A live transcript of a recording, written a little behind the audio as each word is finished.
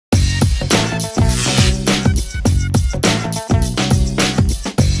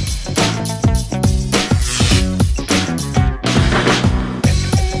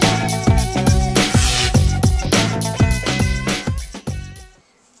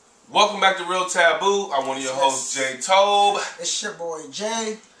Welcome back to Real Taboo. I'm one of your hosts, Jay Tobe. It's your boy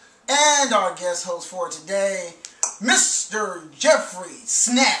Jay, and our guest host for today, Mr. Jeffrey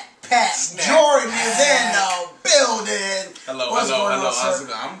Snap Pack Jordan is in the building. Hello.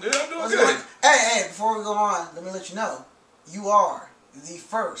 Sir? I'm good. I'm doing good. Hey, before we go on, let me let you know, you are the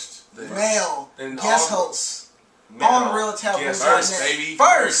first male guest host on Real Taboo.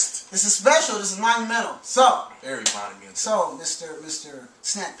 First. This is special. This is monumental. So, very monumental. So, Mr.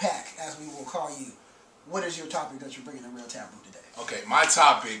 Snap Pack, as we will call you, what is your topic that you're bringing to Real Taboo today? Okay, my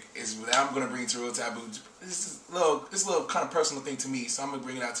topic is that I'm going to bring to Real Taboo. It's a little kind of personal thing to me, so I'm going to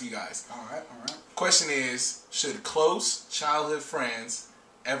bring it out to you guys. All right. Question is, should close childhood friends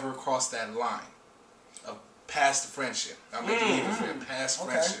ever cross that line of past friendship? I'm making it even past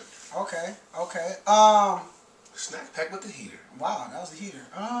friendship. Okay. Snack Pack with the heater. Wow, that was the heater.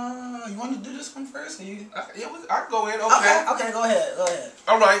 You want to do this one first? Or you? I can go in. Okay, go ahead.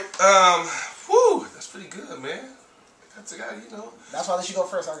 All right. That's pretty good, man. That's That's why I let you go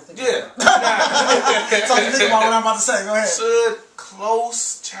first. I can think. Yeah. So you think about what I'm about to say. Go ahead. Should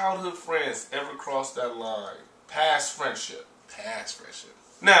close childhood friends ever cross that line? Past friendship.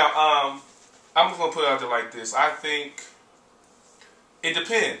 Now, I'm just gonna put it out there like this. I think it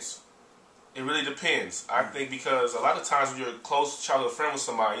depends. It really depends. I think because a lot of times when you're a close childhood friend with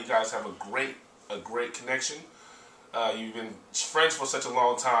somebody, you guys have a great connection. You've been friends for such a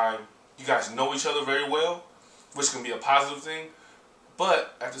long time. You guys know each other very well, which can be a positive thing.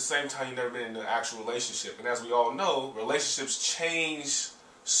 But at the same time, you've never been in an actual relationship. And as we all know, relationships change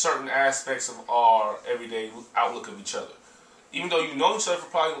certain aspects of our everyday outlook of each other. Even though you know each other for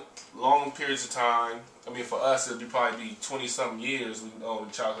probably long periods of time. I mean, for us, it would probably be 20-something years we've known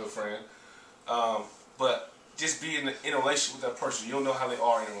a childhood friend. But just being in a relationship with that person, you don't know how they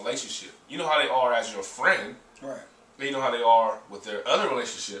are in a relationship. You know how they are as your friend. Right. They know how they are with their other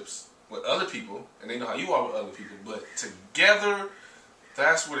relationships with other people, and they know how you are with other people. But together,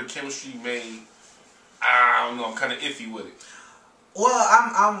 that's where the chemistry made. I don't know. I'm kind of iffy with it. Well,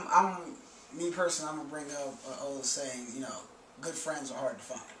 I'm me personally. I'm gonna bring up an old saying. Good friends are hard to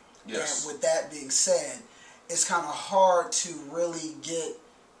find. Yes. And with that being said, it's kind of hard to really get.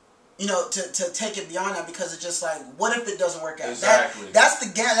 To take it beyond that, because it's just like, what if it doesn't work out? Exactly. That's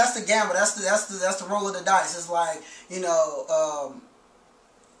the gamble. That's the roll of the dice. It's like,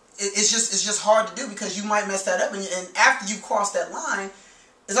 it's just hard to do, because you might mess that up, and after you cross that line,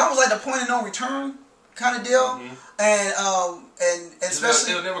 it's almost like the point of no return kind of deal. And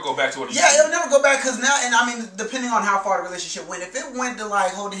especially it'll never go back to what it used to be. It'll never go back, because now, and I mean, depending on how far the relationship went, if it went to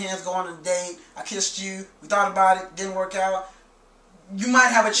like holding hands, go on a date, I kissed you, we thought about it, didn't work out, you might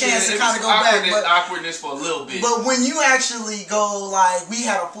have a chance to kind of go back. But awkwardness for a little bit. But when you actually go, like, we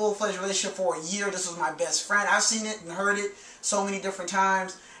had a full-fledged relationship for a year, this was my best friend, I've seen it and heard it so many different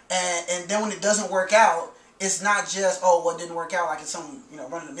times, and then when it doesn't work out, it's not just, it didn't work out, like it's some,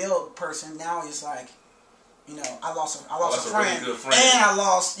 run-of-the-mill person. Now it's like, I lost a friend, really good friend, and I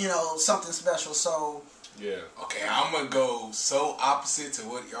lost, something special, so... Yeah. Okay, I'm gonna go so opposite to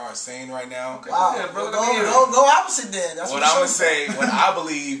what y'all are saying right now. Okay. Wow. Yeah, brother, go opposite then. That's what I'm gonna say. What I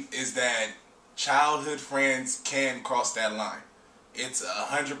believe is that childhood friends can cross that line. It's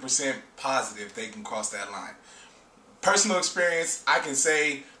 100% positive they can cross that line. Personal experience, I can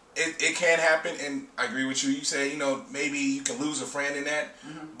say it can happen, and I agree with you. You say, maybe you can lose a friend in that,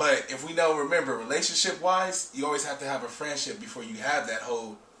 but if we remember, relationship-wise, you always have to have a friendship before you have that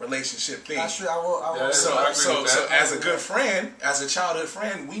whole relationship thing. That's true. I will. So as a good friend, as a childhood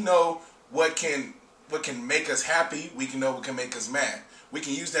friend, we know what can make us happy. We can know what can make us mad. We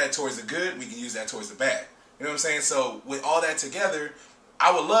can use that towards the good. We can use that towards the bad. You know what I'm saying? So with all that together,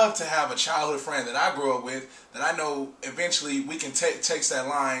 I would love to have a childhood friend that I grew up with, that I know eventually we can takes that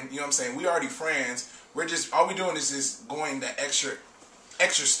line. You know what I'm saying? We already friends. We're just, all we doing is just going the extra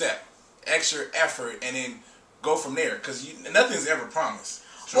step, extra effort, and then go from there. Because nothing's ever promised.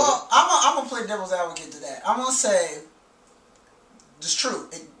 True. Well, I'm gonna play devil's advocate to that. I'm gonna say it's true.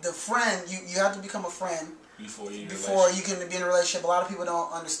 The friend, you have to become a friend before you can be in a relationship. A lot of people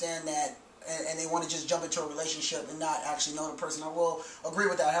don't understand that, and they want to just jump into a relationship and not actually know the person. I will agree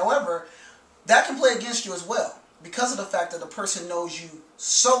with that. However, that can play against you as well, because of the fact that the person knows you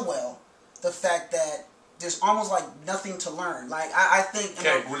so well. The fact that there's almost like nothing to learn. Like I think in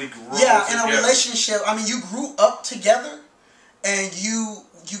a relationship, I mean, you grew up together, and you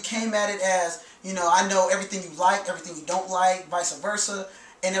came at it as, I know everything you like, everything you don't like, vice versa,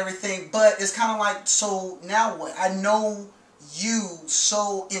 and everything. But it's kind of like, so now what? I know you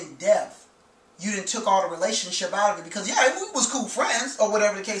so in depth. You didn't took all the relationship out of it, because we was cool friends or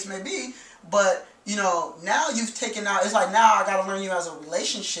whatever the case may be. But you know, now you've taken out, it's like now I got to learn you as a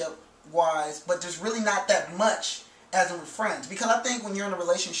relationship wise, but there's really not that much as in with friends. Because I think when you're in a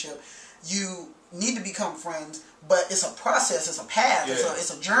relationship, you need to become friends, but it's a process, it's a path,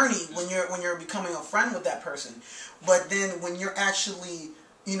 it's a journey when you're becoming a friend with that person. But then when you're actually,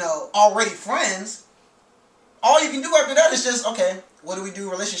 you know, already friends, all you can do after that is just, okay, what do we do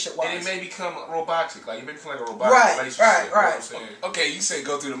relationship wise? And it may become robotic, like it may become like a robotic relationship. Right. You know what I'm saying? Okay, you say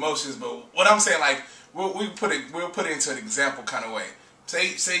go through the motions, but what I'm saying, like, we'll put it into an example kind of way.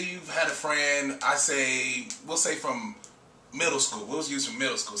 Say you've had a friend. We'll say from middle school. We'll use from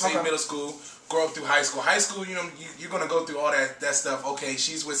middle school. Say middle school, grow up through high school. High school, you know, you're gonna go through all that stuff. Okay,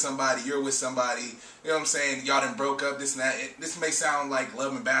 she's with somebody, you're with somebody. You know what I'm saying? Y'all done broke up, this and that. This may sound like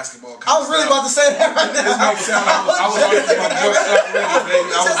love and basketball. I was really about to say that right now. This may sound like I was already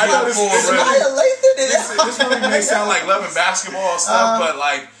This really may sound like love and basketball stuff, but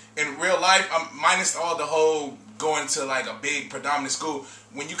like in real life, minus all the whole going to like a big predominant school.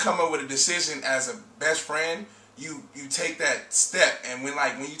 When you come up with a decision as a best friend, you take that step, and when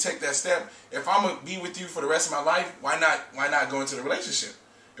you take that step, if I'm gonna be with you for the rest of my life, why not go into the relationship?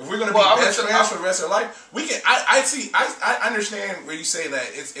 If we're gonna be best friends for the rest of our life, we can. I understand where you say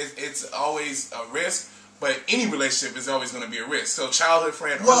that it's always a risk, but any relationship is always going to be a risk. So childhood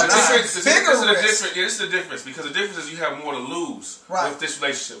friend, this is the difference, because the difference is you have more to lose with this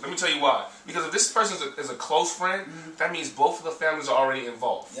relationship. Let me tell you why. Because if this person is a close friend, that means both of the families are already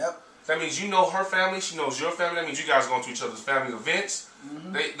involved. Yep. That means you know her family, she knows your family. That means you guys going to each other's family events.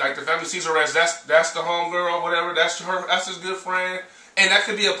 Like the family sees her as that's the homegirl or whatever. That's his good friend. And that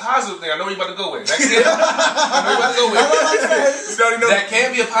could be a positive thing. I know you're about to go with. That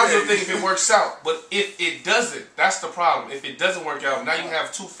can be a positive thing if it works out. But if it doesn't, that's the problem. If it doesn't work out, now you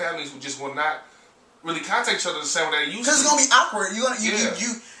have two families who just will not really contact each other the same way they used to. Because it's gonna be awkward.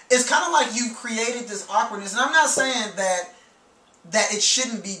 It's kind of like you created this awkwardness, and I'm not saying that it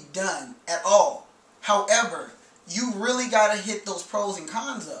shouldn't be done at all. However, you really gotta hit those pros and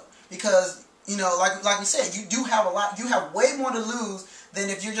cons up, because you know, like we said, you do have a lot. You have way more to lose than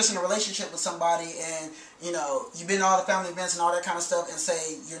if you're just in a relationship with somebody and, you know, you've been to all the family events and all that kind of stuff, and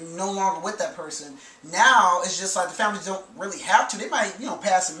say you're no longer with that person. Now it's just like the families don't really have to. They might, you know,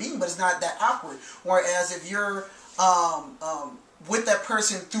 pass a meeting, but it's not that awkward. Whereas if you're with that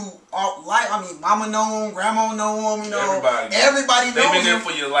person through all life, I mean, mama know him, grandma know him, you know, everybody knows him. They've been there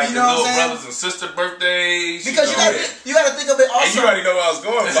for your, like, your little brothers and sister birthdays. Because you got to think of it also. And you already know where I was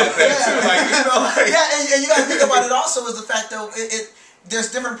going about that too. Like, you know, like, and you got to think about it also is the fact that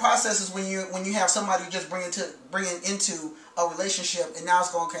there's different processes when you have somebody you just bring into a relationship, and now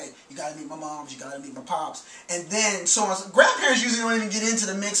it's going, okay, you got to meet my moms, you got to meet my pops, and then so on. Grandparents usually don't even get into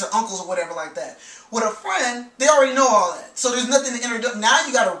the mix, or uncles or whatever like that. With a friend, they already know all that, so there's nothing to introduce. Now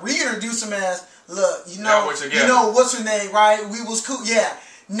you got to reintroduce them as, look, you know what's her name, right? We was cool, yeah.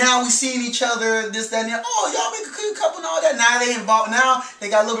 Now we seeing each other, this, that, and that. Oh, y'all make a good couple and all that. Now they involved. Now they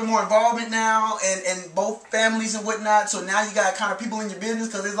got a little bit more involvement now, and both families and whatnot. So now you got kind of people in your business,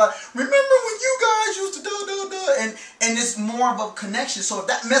 because it's like, remember when you guys used to and it's more of a connection. So if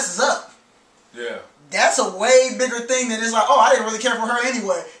that messes up, that's a way bigger thing than it's like, oh, I didn't really care for her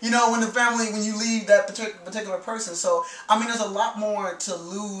anyway. You know, when you leave that particular person. So I mean, there's a lot more to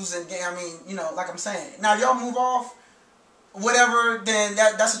lose, and I mean, you know, like I'm saying, now y'all move off, whatever, then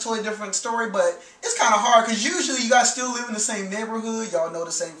that's a totally different story. But it's kind of hard, because usually you guys still live in the same neighborhood, y'all know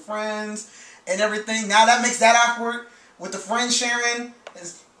the same friends and everything. Now that makes that awkward with the friend sharing.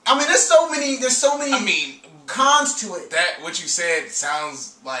 I mean, there's so many. I mean, cons to it. That what you said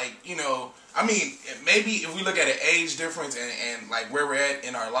sounds like, you know, I mean, maybe if we look at an age difference and like where we're at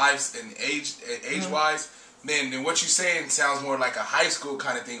in our lives and age wise, then what you're saying sounds more like a high school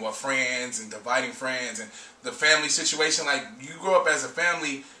kind of thing with friends and dividing friends and the family situation. Like, you grow up as a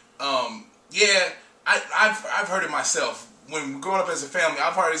family. I've heard it myself. When growing up as a family,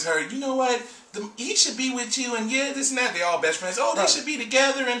 I've always heard, you know what, he should be with you, and this and that. They all best friends. Oh, they should be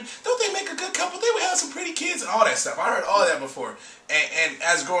together, and don't they make a good couple? They would have some pretty kids and all that stuff. I heard all that before. And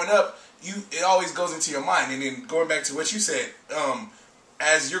as growing up, it always goes into your mind. And then going back to what you said,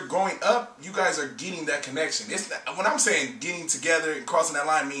 as you're growing up, you guys are getting that connection. It's not, when I'm saying getting together and crossing that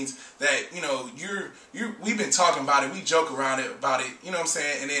line means that, you know, we've been talking about it, we joke around it about it, you know what I'm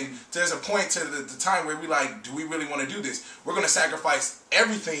saying? And then there's a point to the time where we like, do we really want to do this? We're going to sacrifice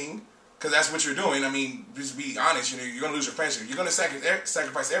everything, because that's what you're doing. I mean, just be honest, you know, you're going to lose your friendship. You're going to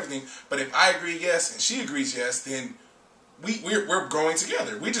sacrifice everything. But if I agree yes and she agrees yes, then we're growing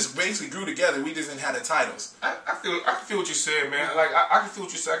together. We just basically grew together. We just didn't have the titles. I can feel what you said, man. Like, I can feel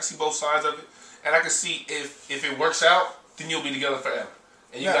what you said. I can see both sides of it, and I can see if it works out, then you'll be together forever.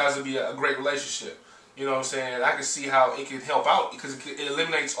 and you guys would be a great relationship. You know what I'm saying? I can see how it could help out because it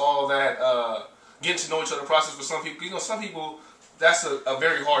eliminates all that getting to know each other process for some people. You know, some people, that's a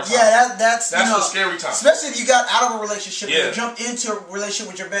very hard time. Yeah, that's a scary time. Especially if you got out of a relationship and you jump into a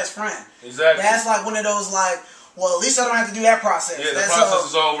relationship with your best friend. Exactly. That's like one of those well, at least I don't have to do that process. Yeah, the process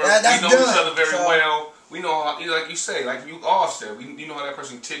is over. We know each other very well. We know how, like you say, like you all said, you know how that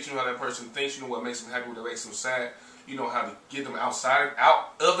person ticks, you know how that person thinks, you know what makes them happy, what makes them sad. You know how to get them out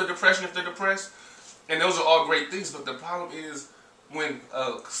of the depression if they're depressed. And those are all great things, but the problem is when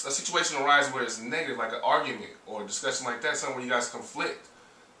a situation arises where it's negative, like an argument or a discussion like that, something where you guys conflict,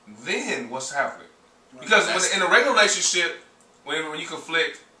 then what's happening? Because in a regular relationship, when you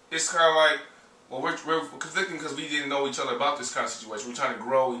conflict, it's kind of like, well, we're conflicting because we didn't know each other about this kind of situation. We're trying to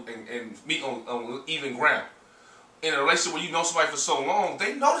grow and meet on even ground. In a relationship where you know somebody for so long,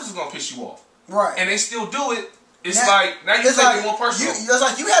 they know this is going to piss you off. Right. And they still do it. It's now you're taking one person. It's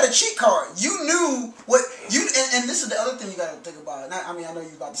like you had a cheat card. You knew what you and this is the other thing you got to think about. I mean, I know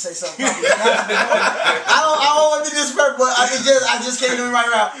you're about to say something. I don't want to be disrespectful, but I just came to me right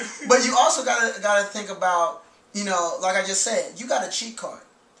now. But you also got to think about, like I just said, you got a cheat card.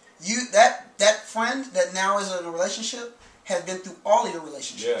 That friend that now is in a relationship has been through all of your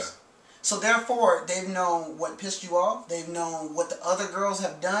relationships. Yeah. So therefore, they've known what pissed you off. They've known what the other girls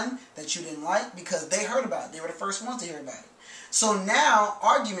have done that you didn't like because they heard about it. They were the first ones to hear about it. So now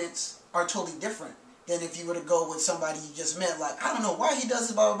arguments are totally different than if you were to go with somebody you just met. Like, I don't know why he does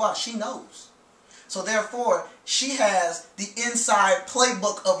this, blah, blah, blah. She knows. So therefore, she has the inside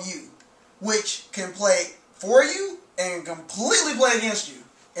playbook of you, which can play for you and completely play against you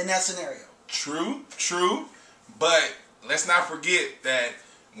in that scenario. True. But let's not forget that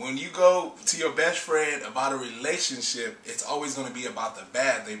when you go to your best friend about a relationship, it's always going to be about the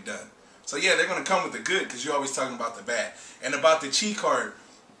bad they've done. So yeah, they're going to come with the good because you're always talking about the bad. And about the cheat card,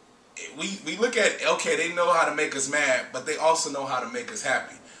 we look at, okay, they know how to make us mad, but they also know how to make us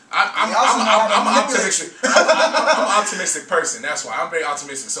happy. I'm an optimistic person. That's why I'm very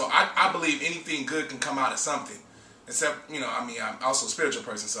optimistic. So I believe anything good can come out of something. Except, I'm also a spiritual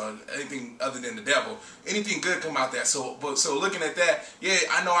person, so anything other than the devil, anything good come out that. So looking at that, yeah,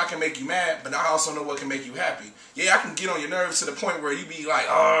 I know I can make you mad, but I also know what can make you happy. Yeah, I can get on your nerves to the point where you be like,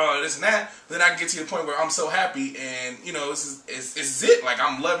 oh, this and that. But then I can get to the point where I'm so happy, and this is it. Like,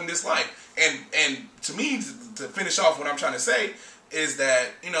 I'm loving this life. And to me, to finish off what I'm trying to say is that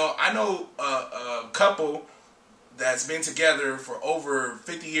I know a couple that's been together for over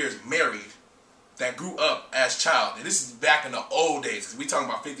 50 years, married, that grew up as child. And this is back in the old days. Because we talking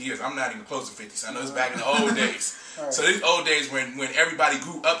about 50 years. I'm not even close to 50, so I know it's back in the old days. Right. So these old days when everybody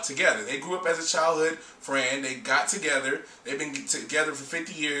grew up together. They grew up as a childhood friend. They got together. They've been together for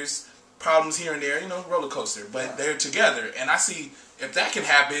 50 years. Problems here and there, roller coaster. But they're together. And I see, if that can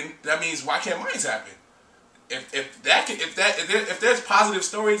happen, that means why can't mine happen? If there's positive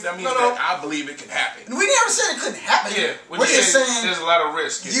stories, that means that I believe it can happen. We never said it couldn't happen. Yeah, we're just saying there's a lot of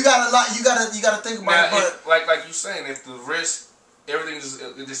risk. You got to think about it. But like you're saying, if the risk,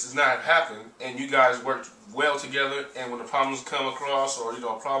 this does not happen, and you guys work well together, and when the problems come across or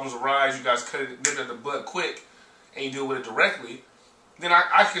problems arise, you guys nip at the butt quick, and you deal with it directly. Then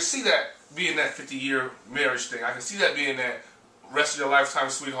I can see that being that 50-year marriage thing. I can see that being that rest of your lifetime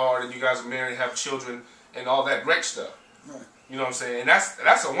sweetheart, and you guys are married, have children. And all that great stuff. Right. You know what I'm saying? And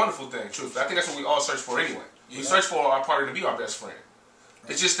that's a wonderful thing, truthfully. I think that's what we all search for anyway. Yeah. We search for our partner to be our best friend.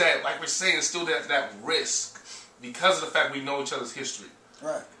 Right. It's just that, like we're saying, it's still that risk because of the fact we know each other's history.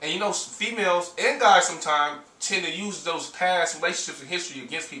 Right. And females and guys sometimes tend to use those past relationships and history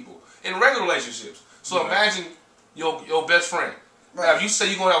against people in regular relationships. So imagine your best friend. Right. Now, if you say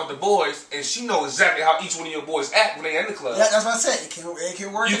you're going out with the boys, and she knows exactly how each one of your boys act when they're in the club. Yeah, that's what I said. It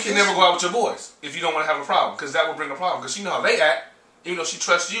can work. You can never go out with your boys if you don't want to have a problem, because that will bring a problem. Because she know how they act. Even though she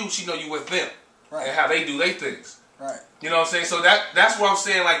trusts you, she know you with them. Right. And how they do their things. Right. You know what I'm saying? So that's what I'm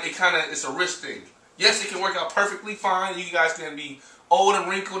saying. Like, it's a risk thing. Yes, it can work out perfectly fine. You guys can be old and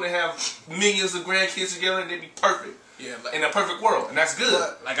wrinkled and have millions of grandkids together, and they'd be perfect. Yeah, in a perfect world, and that's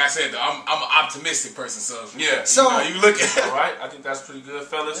good. Like I said, I'm an optimistic person, so yeah. So you look at it. All right, I think that's pretty good,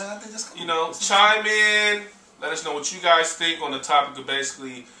 fellas. Yeah, I think that's cool. Chime in. Let us know what you guys think on the topic of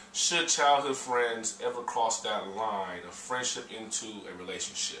basically, should childhood friends ever cross that line of friendship into a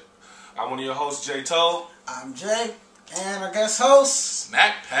relationship? I'm one of your hosts, Jay Toe. I'm Jay. And our guest host,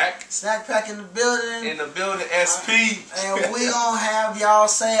 Snack Pack. Snack Pack in the building. In the building, SP. And we gonna have y'all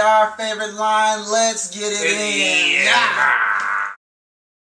say our favorite line. Let's get it in. Yeah.